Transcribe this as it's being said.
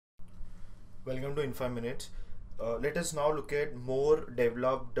Welcome to In 5 Minutes. Let us now look at more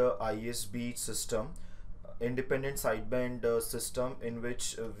developed ISB system, independent sideband system in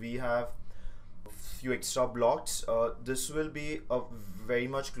which we have few extra blocks. This will be very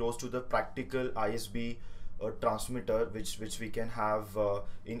much close to the practical ISB transmitter which we can have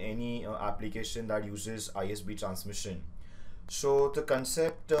in any application that uses ISB transmission. So the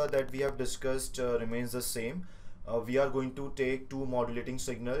concept that we have discussed remains the same. We are going to take two modulating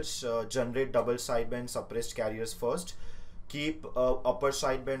signals, generate double sideband suppressed carriers first, keep upper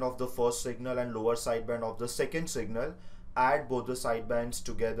sideband of the first signal and lower sideband of the second signal, add both the sidebands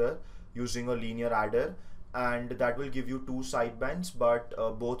together using a linear adder, and that will give you two sidebands, but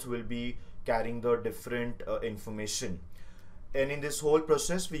both will be carrying the different information. And in this whole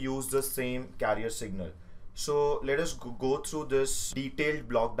process we use the same carrier signal. So let us go through this detailed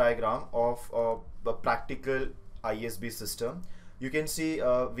block diagram of a practical ISB system. You can see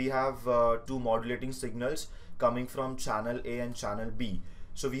we have two modulating signals coming from channel A and channel B.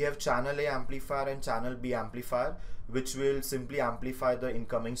 So we have channel A amplifier and channel B amplifier, which will simply amplify the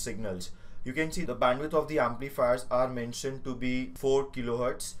incoming signals. You can see the bandwidth of the amplifiers are mentioned to be 4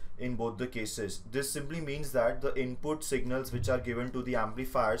 kilohertz in both the cases. This simply means that the input signals which are given to the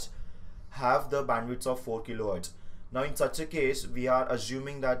amplifiers have the bandwidths of 4 kilohertz. Now in such a case, we are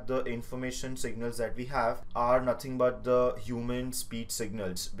assuming that the information signals that we have are nothing but the human speech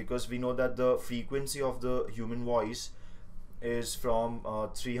signals, because we know that the frequency of the human voice is from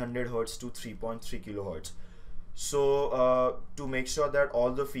 300 hertz to 3.3 kilohertz. So to make sure that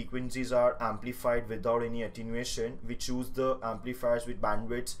all the frequencies are amplified without any attenuation, we choose the amplifiers with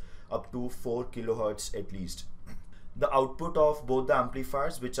bandwidths up to 4 kilohertz at least. The output of both the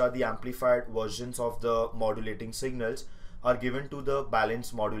amplifiers, which are the amplified versions of the modulating signals, are given to the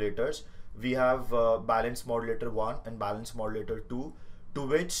balance modulators. We have balance modulator 1 and balance modulator 2, to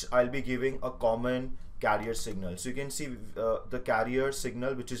which I'll be giving a common carrier signal. So you can see the carrier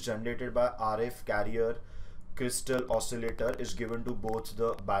signal, which is generated by RF carrier crystal oscillator, is given to both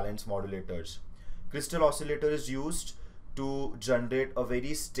the balance modulators. Crystal oscillator is used to generate a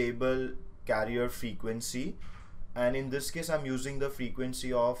very stable carrier frequency, and in this case I'm using the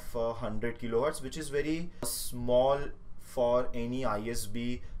frequency of 100 kilohertz, which is very small for any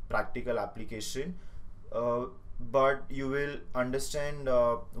ISB practical application, but you will understand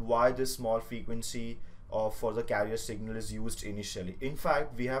why this small frequency for the carrier signal is used initially. In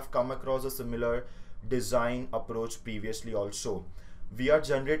fact, we have come across a similar design approach previously also. We are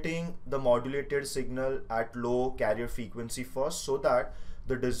generating the modulated signal at low carrier frequency first, so that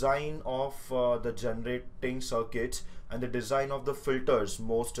the design of the generating circuits and the design of the filters,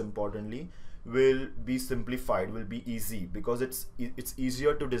 most importantly, will be simplified, will be easy, because it's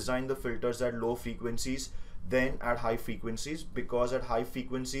easier to design the filters at low frequencies than at high frequencies, because at high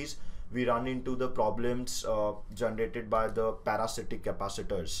frequencies we run into the problems generated by the parasitic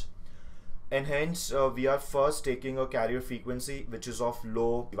capacitors. And hence we are first taking a carrier frequency which is of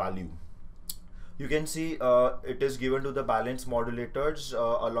low value. You can see it is given to the balance modulators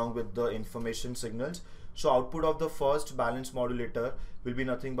along with the information signals. So output of the first balance modulator will be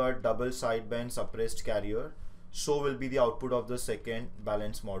nothing but double sideband suppressed carrier. So will be the output of the second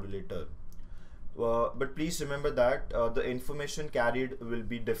balance modulator. But please remember that the information carried will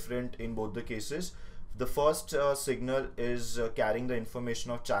be different in both the cases. The first signal is carrying the information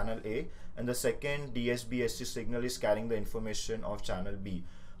of channel A, and the second DSB-SC signal is carrying the information of channel B.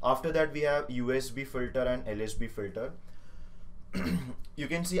 After that we have USB filter and LSB filter. You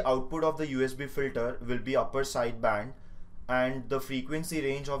can see output of the USB filter will be upper sideband, and the frequency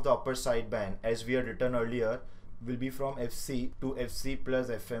range of the upper sideband, as we had written earlier, will be from FC to FC plus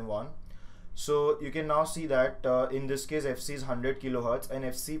FM1. So you can now see that in this case FC is 100 kilohertz and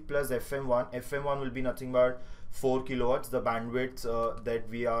FC plus FM1 will be nothing but 4 kilohertz, the bandwidth that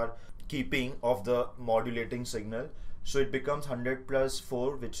we are keeping of the modulating signal. So it becomes 100 plus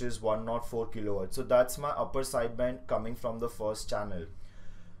 4, which is 104 kilohertz. So that's my upper sideband coming from the first channel.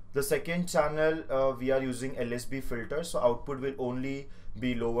 The second channel we are using LSB filter, so output will only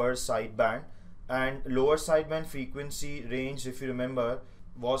be lower sideband, and lower sideband frequency range, if you remember,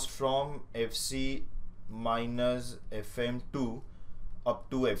 was from FC minus FM2 up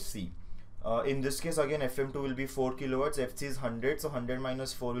to FC. In this case again FM2 will be 4 kilohertz, FC is 100, so 100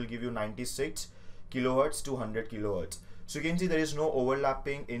 minus 4 will give you 96 kilohertz to 100 kilohertz. So you can see there is no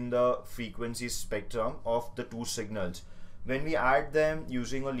overlapping in the frequency spectrum of the two signals. When we add them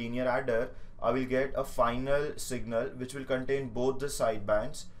using a linear adder, I will get a final signal which will contain both the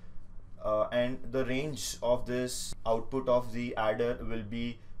sidebands, and the range of this output of the adder will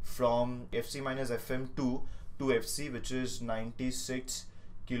be from FC minus FM2 to FC, which is 96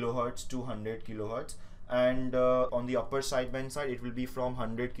 kilohertz to 100 kilohertz, and on the upper sideband side it will be from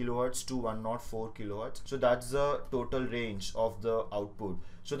 100 kilohertz to 104 kilohertz. So that's the total range of the output.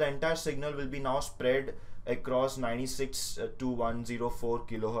 So the entire signal will be now spread across 96 to 104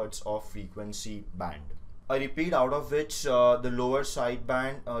 kilohertz of frequency band. I repeat, out of which the lower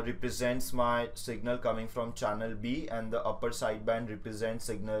sideband represents my signal coming from channel B, and the upper sideband represents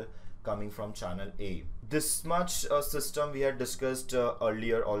signal coming from channel A. This much system we had discussed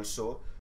earlier also.